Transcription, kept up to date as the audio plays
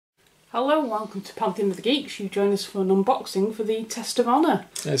Hello and welcome to Pantheon of the Geeks. You join us for an unboxing for the Test of Honour.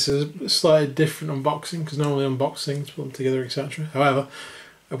 This is a slightly different unboxing because normally unbox things, put them together, etc. However,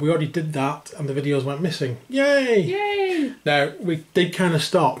 we already did that and the videos went missing. Yay! Yay! Now, we did kind of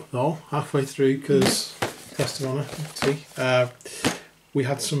stop though, halfway through because Test of Honour, see, we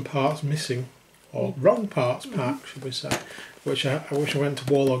had some parts missing, or wrong parts pack, should we say, which I went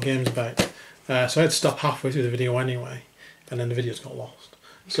to Warlord Games about. So I had to stop halfway through the video anyway, and then the videos got lost.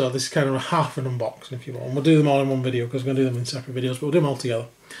 So this is kind of a half an unboxing, if you will. And we'll do them all in one video because we're going to do them in separate videos, but we'll do them all together.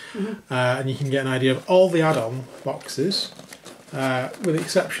 And you can get an idea of all the add-on boxes, with the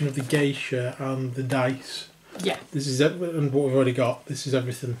exception of the geisha and the dice. Yeah. This is and what we've already got. This is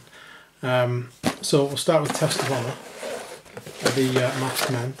everything. So we'll start with Test of Honour. The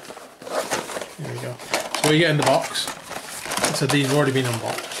masked men. There we go. So what you get in the box. So these have already been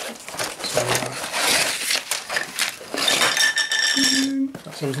unboxed. So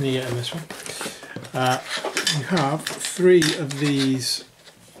that's everything you get in this one. You have 3 of these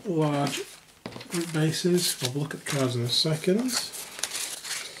large group bases. We'll look at the cards in a second.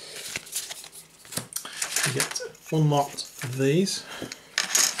 You get 1 lot of these.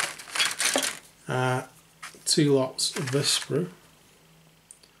 2 lots of this sprue.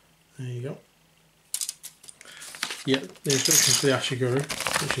 There you go. You get the instructions for the Ashiguru,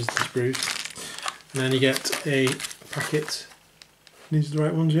 which is the sprues. And then you get a packet. These are the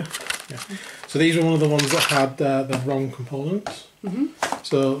right ones, yeah? Yeah. So these are one of the ones that had the wrong components.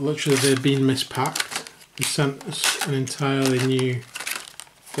 So literally they've been mispacked. They sent us an entirely new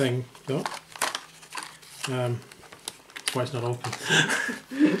thing. So, that's why it's not open.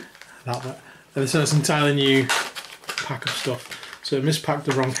 That bit. They sent us an entirely new pack of stuff. So it mispacked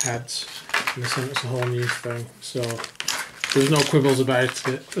the wrong heads and they sent us a whole new thing. So there was no quibbles about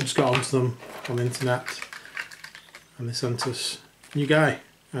it. I just got onto them on the internet and they sent us a new guy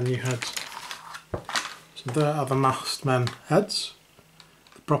and new heads. So there are the masked men heads,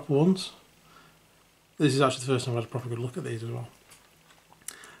 the proper ones. This is actually the first time I've had a proper good look at these as well.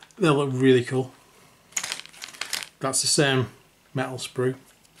 They look really cool. That's the same metal sprue.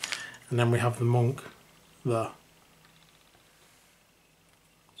 And then we have the monk there.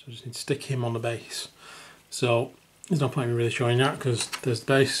 So I just need to stick him on the base. So there's no point in me really showing that because there's the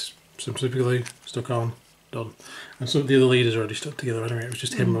base, some super glue, stuck on, done. And some of the other leaders are already stuck together anyway, it was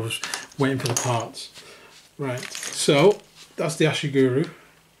just him, I was waiting for the parts. Right, so that's the Ashiguru.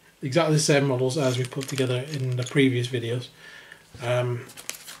 Exactly the same models as we put together in the previous videos.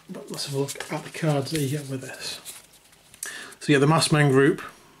 But let's have a look at the cards that you get with this. So you get the masked men group.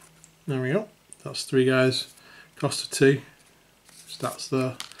 There we go. That's 3 guys, cost of 2. So that's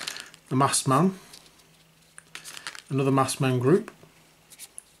the masked man. Another masked man group.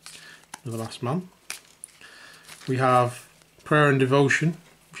 Another masked man. We have prayer and devotion,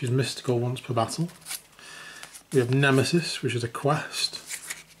 which is mystical once per battle. We have nemesis, which is a quest.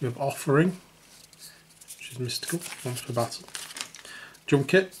 We have offering, which is mystical once per battle. Jump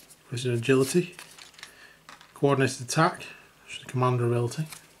kit, which is agility. Coordinated attack, which is a commander ability.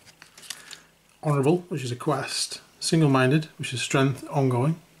 Honourable, which is a quest. Single-minded, which is strength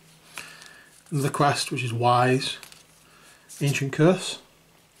ongoing. Another quest, which is wise. Ancient curse.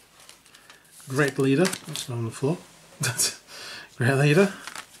 Great leader, that's on the floor. Great leader.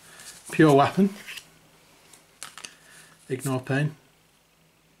 Pure weapon. Ignore pain.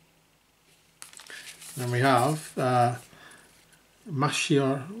 Then we have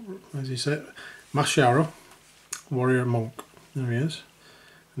Mashiaro, what does he say? Mashiaro, warrior monk. There he is.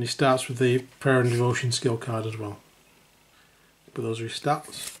 And he starts with the prayer and devotion skill card as well. But those are his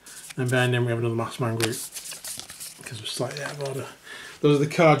stats. And behind him we have another masked man group. Because we're slightly out of order. Those are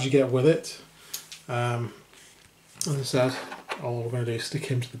the cards you get with it. As I said, all we're going to do is stick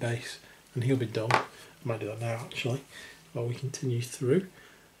him to the base and he'll be done. I might do that now actually, while we continue through.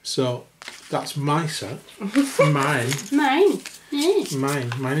 So that's my set. Mine. Mine. Yeah.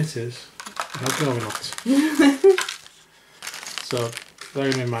 Mine it is. I hope you're not. So they're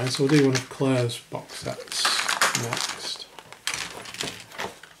going to be mine. So we'll do one of Claire's box sets next.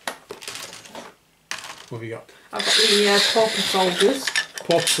 What have you got? I've got the pauper soldiers.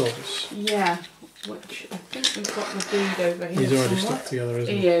 Pauper soldiers. Yeah, which I think we've got the dude over here. He's already somewhere. stuck together,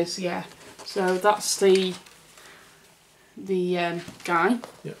 isn't he? He is, yeah. So that's the guy.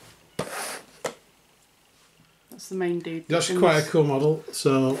 Yep. That's the main dude. He's actually quite a cool model.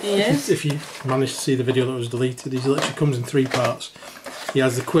 So if you managed to see the video that was deleted, he literally comes in 3 parts. He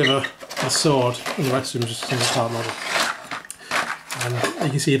has the quiver, the sword, and the rest of him is just a single part model. And you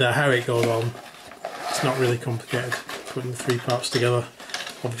can see there how it goes on. It's not really complicated, putting the 3 parts together.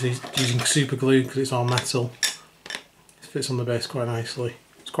 Obviously using super glue because it's all metal. It fits on the base quite nicely.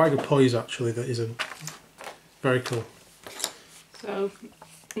 It's quite a good poise actually. That isn't very cool. So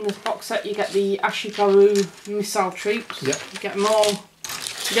in this box set you get the Ashigaru missile troops. Yep. You get more.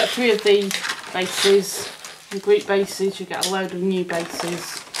 You get 3 of the bases, the group bases. You get a load of new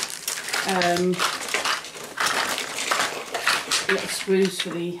bases. You get sprues for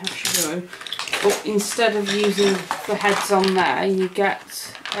the Ashigaru, but instead of using the heads on there, you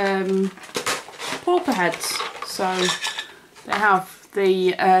get pauper heads. So they have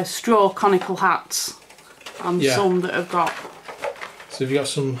the straw conical hats, and some that have got. So have you got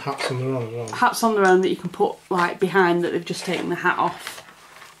some hats on their own as well? Hats on their own that you can put like behind that they've just taken the hat off.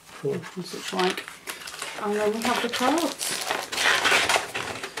 Cool. And such like. And then we have the cards.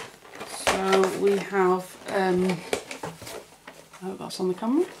 So we have oh, that's on the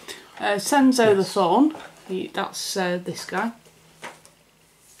camera. Senzo the Thorn. That's this guy.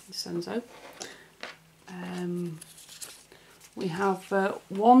 Senzo. We have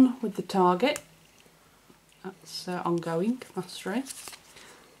one with the target. That's ongoing, mastery.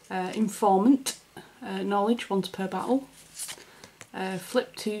 Informant, knowledge, once per battle.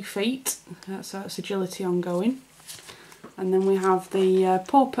 Flip 2 feet, that's agility ongoing. And then we have the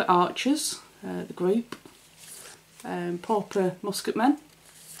pauper archers, the group. Pauper musketmen.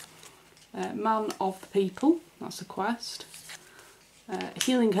 Man of the people, that's a quest.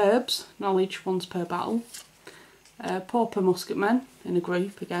 Healing herbs, knowledge, once per battle. Pauper musketmen in a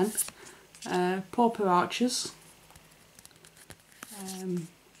group again. Pauper archers,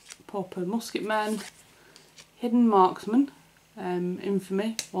 pauper musketmen, hidden marksmen,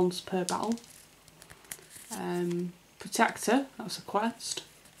 infamy, once per battle, protector, that's a quest.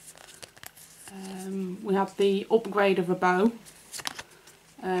 We have the upgrade of a bow,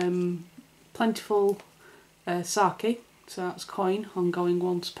 plentiful sake, so that's coin, ongoing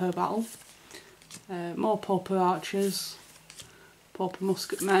once per battle, more pauper archers, pauper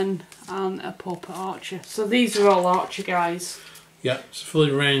musketmen, and a pauper archer. So these are all archer guys. Yeah, it's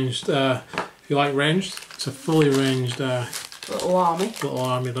fully ranged. If you like ranged, it's a fully ranged little army. Little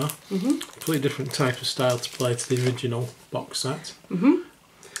army there. Completely different type of style to play to the original box set.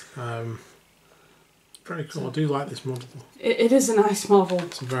 Pretty cool. I do like this model. It is a nice model.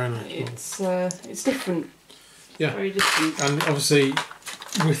 It's a very nice model. It's different. Yeah. Very different. And obviously,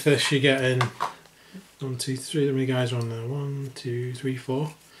 with this, you're getting 1, 2, 3. How many guys are on there? 1, 2, 3,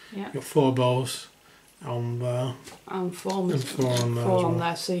 4. Yeah. You've got 4 bows on there. And 4 and 4 on there. 4 on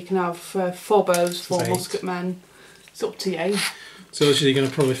there. So you can have 4 bows, 4 musketmen. It's up to you. So you're going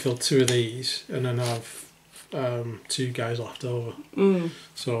to probably fill 2 of these and then have 2 guys left over.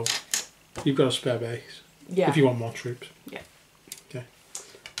 So you've got a spare base. Yeah. If you want more troops. Yeah. Okay.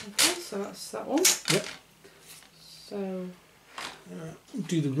 Okay, so that's that one. Yep. So.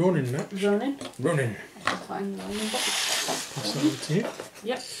 Do the running next. Running. I'll find the running box. Pass that over to you.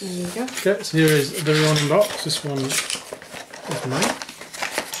 Yep, there you go. Okay, so here is the running box. This one is mine.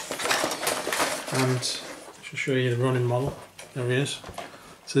 And I shall show you the running model. There he is.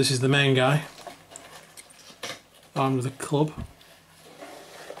 So this is the main guy. Armed with a club.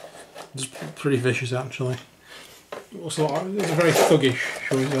 It's pretty vicious actually. Also, it's very thuggish,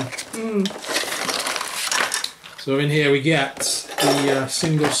 shall we say. So in here we get the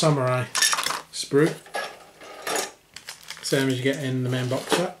single samurai sprue, same as you get in the main box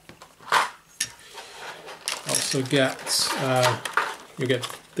set. Also get you get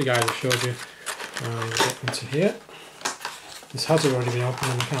the guys I showed you. Get into here. This has already been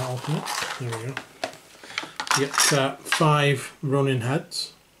opened and I can't open it. There we go. You get 5 running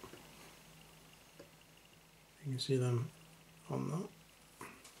heads. You can see them on that.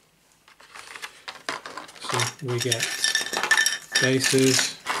 So we get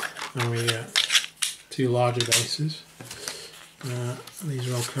bases and we get 2 larger bases. These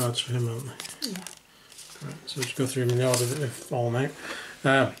are all cards for him, aren't they? Yeah. Right, so just go through them in the order that they've fallen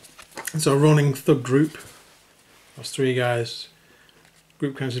out. So a running thug group. That's 3 guys.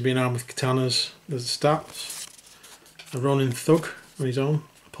 Group counts as being armed with katanas. There's the stats. A running thug on his own,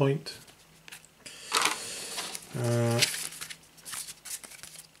 a point.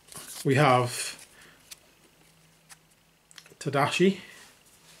 We have Tadashi,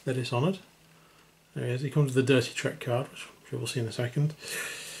 the Dishonoured. There he is. He comes with the Dirty Trick card, which we'll see in a second.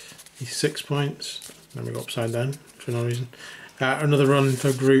 He's 6 points. Then we go upside down for no reason. Another running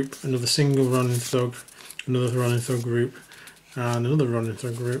thug group, another single running thug, another running thug group, and another running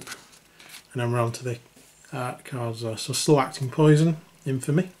thug group. And then we're on to the cards there. So Slow Acting Poison,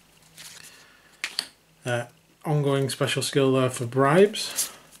 Infamy. Ongoing special skill there for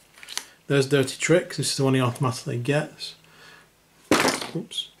bribes. There's Dirty Tricks, this is the one he automatically gets.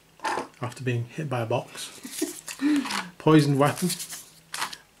 Oops. After being hit by a box. Poisoned Weapon.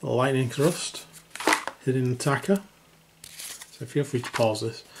 lightning thrust, hidden attacker. So feel free to pause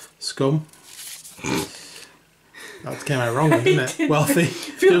this. Scum. That came out wrong, didn't it? Wealthy.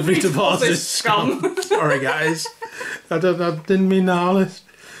 Feel free to pause this. Scum. Sorry, guys. I didn't mean to harness.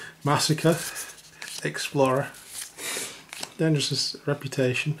 Massacre. Explorer. Dangerous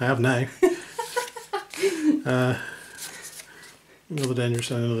reputation. I have now. Another dangerous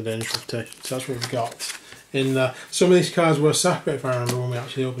and another dangerous reputation. So that's what we've got. In some of these cards were separate, if I remember, when we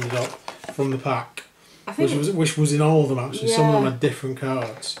actually opened it up from the pack. Which was in all of them actually. Yeah. Some of them had different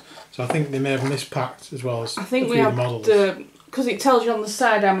cards. So I think they may have mispacked as well as I think we have the models. Because it tells you on the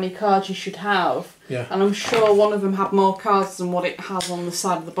side how many cards you should have. Yeah. And I'm sure one of them had more cards than what it has on the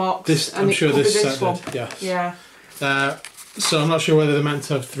side of the box. I'm sure this set did, yes. Yeah. So I'm not sure whether they're meant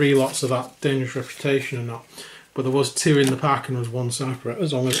to have 3 lots of that dangerous reputation or not. But there was 2 in the pack and there was 1 separate,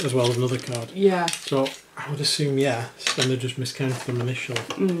 as well as another card. Yeah. So I would assume yes, and they just miscounted them initially.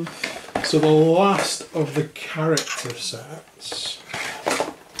 So the last of the character sets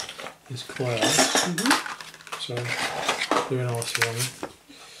is Claire. So doing all this one.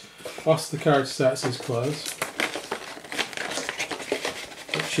 Last of the character sets is Claire's,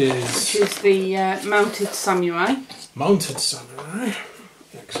 which is the mounted samurai. Mounted samurai.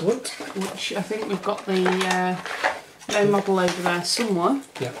 Excellent. Which I think we've got the main model over there somewhere.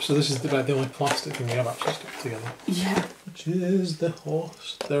 Yeah, so this is the only plastic thing we have actually stuck together. Yeah. Which is the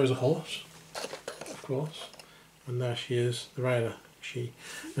horse. There is a horse, of course. And there she is, the rider.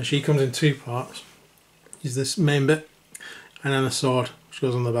 Now she comes in 2 parts. Is this main bit, and then a sword which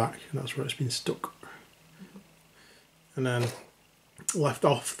goes on the back, and that's where it's been stuck. And then left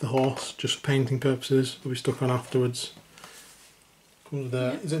off the horse, just for painting purposes, will be stuck on afterwards.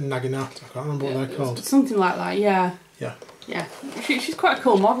 Is it Naginata? I can't remember what they're called. Something like that, yeah. Yeah. Yeah. She's quite a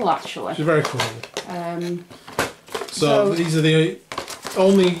cool model, actually. She's very cool. So these are the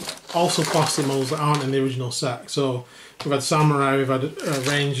only also plastic models that aren't in the original set. So we've had Samurai, we've had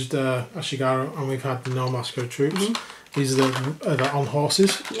ranged Ashigaru, and we've had the No Masker troops. These are the on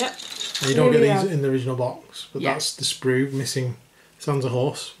horses. Yep. And you don't get these in the original box, but that's the sprue missing. Sans a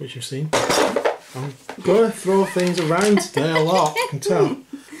horse, which you've seen. I'm going to throw things around today a lot, I can tell.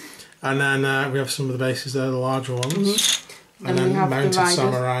 And then we have some of the bases there, the larger ones. And then Mounted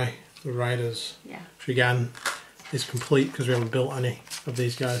Samurai, the riders. Yeah. Which again is complete because we haven't built any of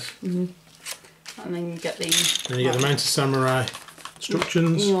these guys. And then you get the... Then you get the Mounted Samurai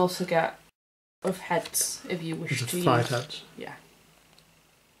instructions. You also get of heads if you wish to use. 5 heads. Yeah.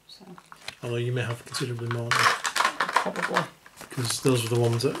 So. Although you may have considerably more. Probably. Because those were the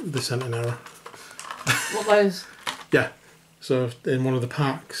ones that they sent in error. What those? Yeah. So in one of the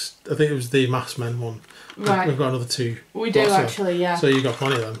packs, I think it was the Mass Men one. Right. We've got another 2. We do actually, yeah. So you've got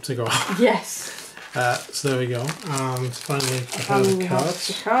plenty of them to go off. Yes. So there we go. And finally, the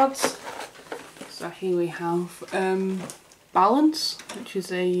cards. So here we have Balance, which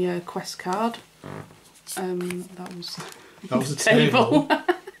is a quest card. That was the table.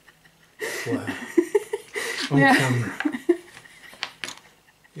 Wow. On camera.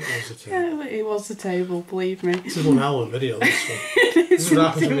 It was the table. Yeah, it was the table, believe me. This is one hell of a video, this one. This is what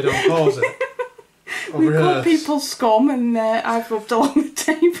happens when we don't pause it. We got people's scum and I've rubbed along the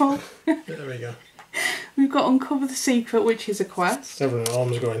table. There we go. We've got Uncover the Secret, which is a quest. Everyone at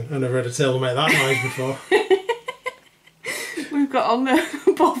home's going, I've never heard a table make that noise before. We've got On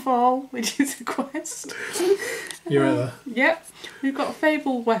Above All, which is a quest. You're right there. Yep. We've got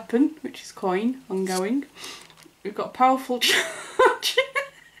Fabled Weapon, which is coin, ongoing. We've got Powerful Charge,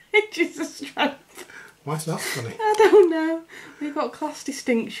 which is a strength. Why is that funny? I don't know. We've got Class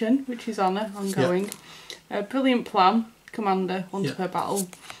Distinction, which is honour, ongoing. Brilliant Plan, Commander, once per battle.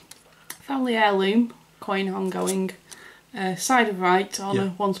 Family Heirloom, coin, ongoing. Side of Right,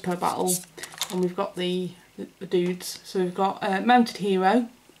 honour, once per battle. And we've got the dudes. So we've got Mounted Hero.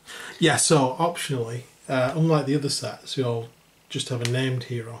 Yeah, so optionally, unlike the other sets, you'll just have a named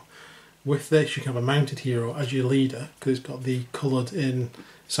hero. With this, you can have a mounted hero as your leader because it's got the coloured in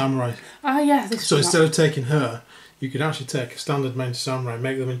samurai. Ah, yeah. So instead of taking her, you could actually take a standard mounted samurai,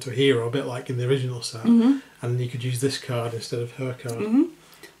 make them into a hero, a bit like in the original set, and you could use this card instead of her card.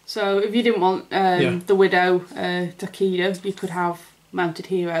 So if you didn't want the Widow Takeda, you could have mounted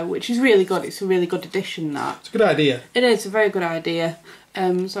hero, which is really good. It's a really good addition. It's a good idea. It is a very good idea.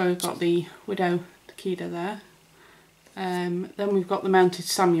 So we've got the Widow Takeda there. Then we've got the Mounted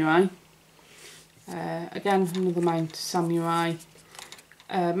Samurai. Again, another Mounted Samurai.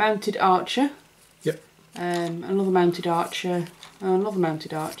 Mounted Archer. Yep. Another Mounted Archer. Another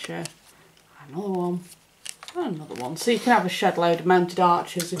Mounted Archer. Another one. Another one. So you can have a shed load of mounted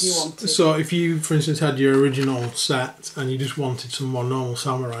archers if you wanted. So if you, for instance, had your original set and you just wanted some more normal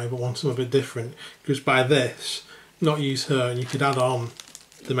samurai but wanted something a bit different, just buy this, not use her, and you could add on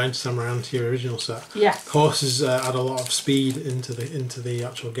the mounted samurai onto your original set. Yeah. Horses add a lot of speed into the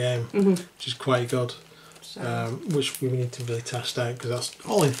actual game, which is quite good. So. Which we need to really test out, because that's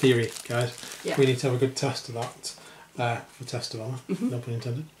all in theory, guys. Yeah. We need to have a good test of that for Test of Honour, no pun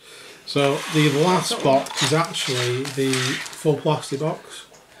intended. So the last box is actually the full plastic box,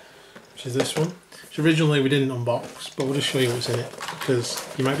 which is this one. Which originally we didn't unbox, but we'll just show you what's in it because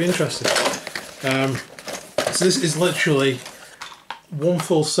you might be interested. So this is literally one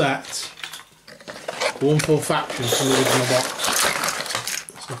full set, one full faction from the original box.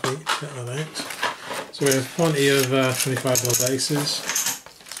 So if we get that out. So we have plenty of 25mm bases.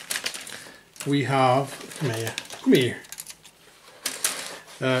 We have, come here.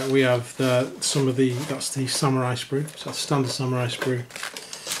 We have that's the samurai sprue, so that's standard samurai sprue.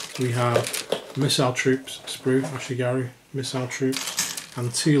 We have missile troops sprue, Ashigaru missile troops,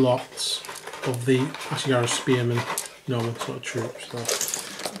 and 2 lots of the Ashigaru spearmen normal sort of troops. So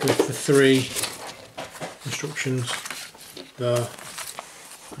with the 3 instructions, there,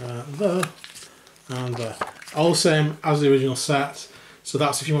 and there. All the same as the original set, so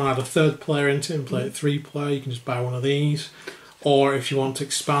that's if you want to add a 3rd player into it and play it 3-player, you can just buy one of these. Or if you want to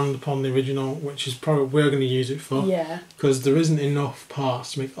expand upon the original, which is probably what we're going to use it for, because there isn't enough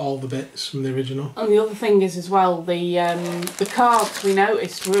parts to make all the bits from the original. And the other thing is as well, the cards we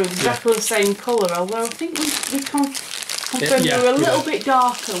noticed were exactly the same colour, although I think we confirmed they were a little bit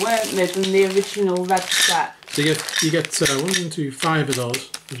darker, weren't they, than the original red set. So you get 1, 2, 5 of those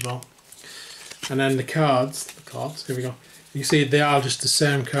as well. And then the cards, here we go. You see they are just the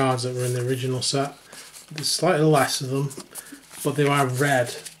same cards that were in the original set. There's slightly less of them. But they are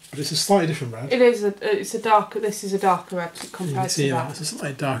red, but it's a slightly different red. It is. It's a darker. This is a darker red compared to that. It's a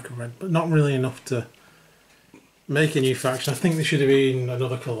slightly darker red, but not really enough to make a new faction. I think there should have been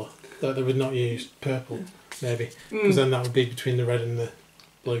another colour that they would not use, purple maybe, because then that would be between the red and the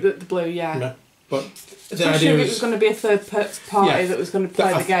blue. The blue, yeah. But the idea if it was going to be a 3rd party that was going to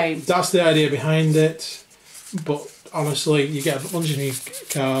play the game. That's the idea behind it. But honestly, you get a bunch of new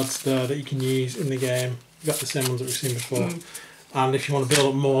cards there that you can use in the game. You've got the same ones that we've seen before. And if you want to build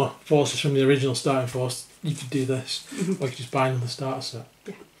up more forces from the original starting force, you could do this. Or you could just buy another starter set.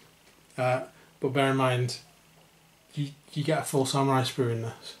 Yeah. But bear in mind, you get a full samurai sprue in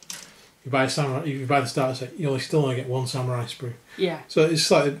this. If you buy the starter set, you still only get 1 samurai sprue. Yeah. So it's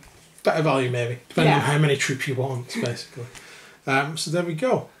slightly better value maybe, depending on how many troops you want, basically. So there we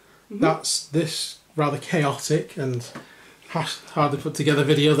go. That's this rather chaotic and hard to put together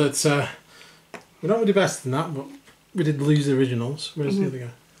video that we don't really best than that, but we did lose the originals. Where's the other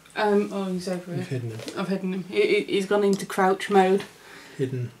guy? Oh, he's over here. You've hidden him. I've hidden him. He's gone into crouch mode.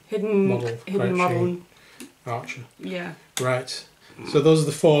 Hidden model. Archer. Yeah. Right. So those are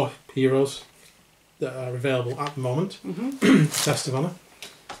the 4 heroes that are available at the moment. Test of Honour.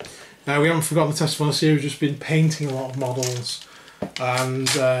 We haven't forgotten the Test of Honour series. We've just been painting a lot of models and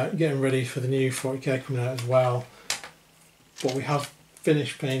getting ready for the new 40k coming out as well. But we have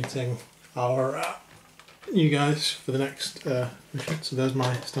finished painting our new guys for the next mission. So there's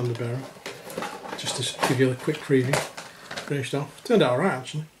my standard bearer, just to give you a quick preview. Finished off, turned out alright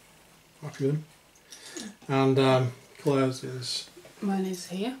actually, happy with him. And Claire's is, mine is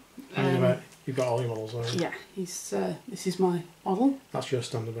here. You've got all your models on. Yeah, this is my model. That's your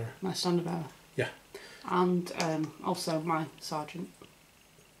standard bearer. My standard bearer. Yeah. And also my sergeant.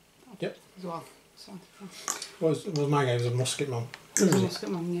 Yep. As well. So, was my guy was a musket man. He's a musket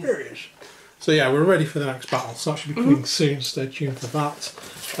man, yeah. There he is. So yeah, we're ready for the next battle, so that should be coming soon, stay tuned for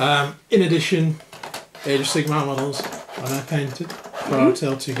that. In addition, Age of Sigmar models are now painted for our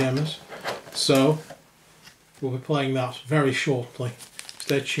Tale 2 gamers, so we'll be playing that very shortly.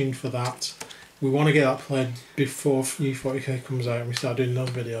 Stay tuned for that. We want to get that played before new 40k comes out and we start doing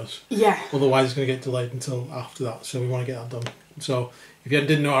those videos. Yeah. Otherwise it's going to get delayed until after that, so we want to get that done. So if you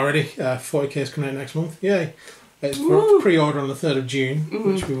didn't know already, 40k is coming out next month. Yay! It's for pre-order on the 3rd of June,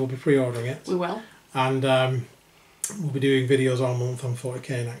 which we will be pre-ordering it. We will. And we'll be doing videos all month on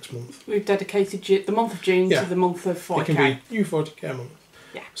 40k next month. We've dedicated the month of June to the month of 40k. It can be new 40k month.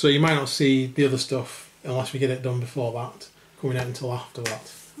 Yeah. So you might not see the other stuff unless we get it done before that, coming out until after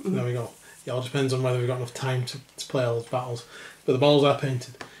that. There we go. It all depends on whether we've got enough time to play all those battles. But the balls are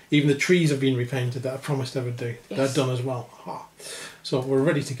painted. Even the trees have been repainted that I promised I would do. Yes. They're done as well. So we're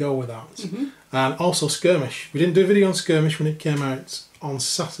ready to go with that. And also Skirmish. We didn't do a video on Skirmish when it came out on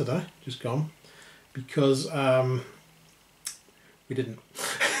Saturday, just gone, because we didn't.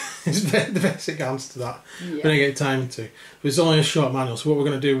 It's the basic answer to that. Yeah. We don't get time to. But it's only a short manual, so what we're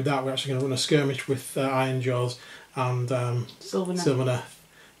going to do with that, we're actually going to run a skirmish with Iron Jaws and Silvernet,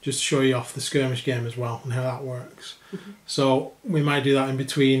 just to show you off the skirmish game as well and how that works. So we might do that in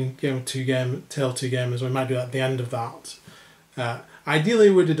between Tale 2 gamers, we might do that at the end of that. Ideally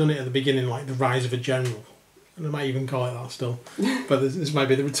we would have done it at the beginning, like the rise of a general. And I might even call it that still. But this might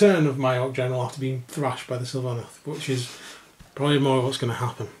be the return of my Orc General after being thrashed by the Sylvaneth, which is probably more of what's going to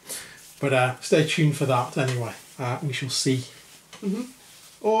happen. But stay tuned for that anyway. We shall see.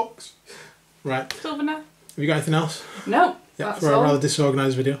 Orcs. Right. Sylvaneth. Have you got anything else? No. Yeah, for a rather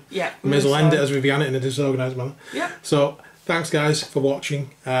disorganised video. Yeah. We may as well end it as we began it, in a disorganised manner. Yeah. So, thanks guys for watching.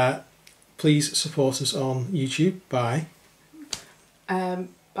 Please support us on YouTube by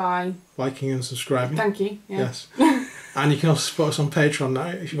liking and subscribing. Thank you. Yeah. Yes. And you can also support us on Patreon now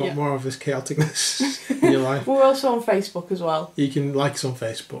if you want more of this chaoticness in your life. We're also on Facebook as well. You can like us on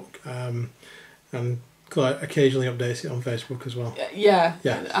Facebook and occasionally update it on Facebook as well. Yeah.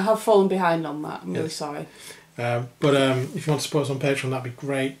 I have fallen behind on that. I'm really sorry. But if you want to support us on Patreon, that'd be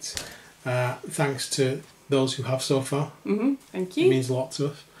great. Thanks to those who have so far. Thank you. It means a lot to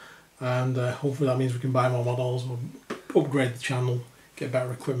us. And hopefully that means we can buy more models, or upgrade the channel, get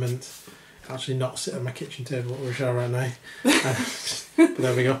better equipment, actually not sit at my kitchen table at rush hour right now. But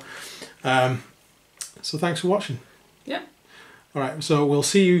there we go. So thanks for watching. Yeah. Alright, so we'll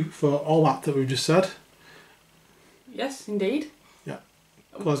see you for all that we've just said. Yes, indeed. Yeah.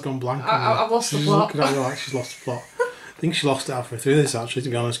 Claire's gone blank. I've lost the She's plot. looking at you like she's lost the plot. I think she lost it halfway through this actually, to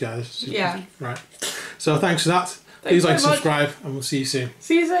be honest guys. Yeah. Right. So thanks for that. Please like, subscribe, and we'll see you soon.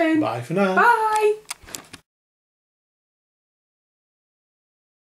 See you soon. Bye for now. Bye.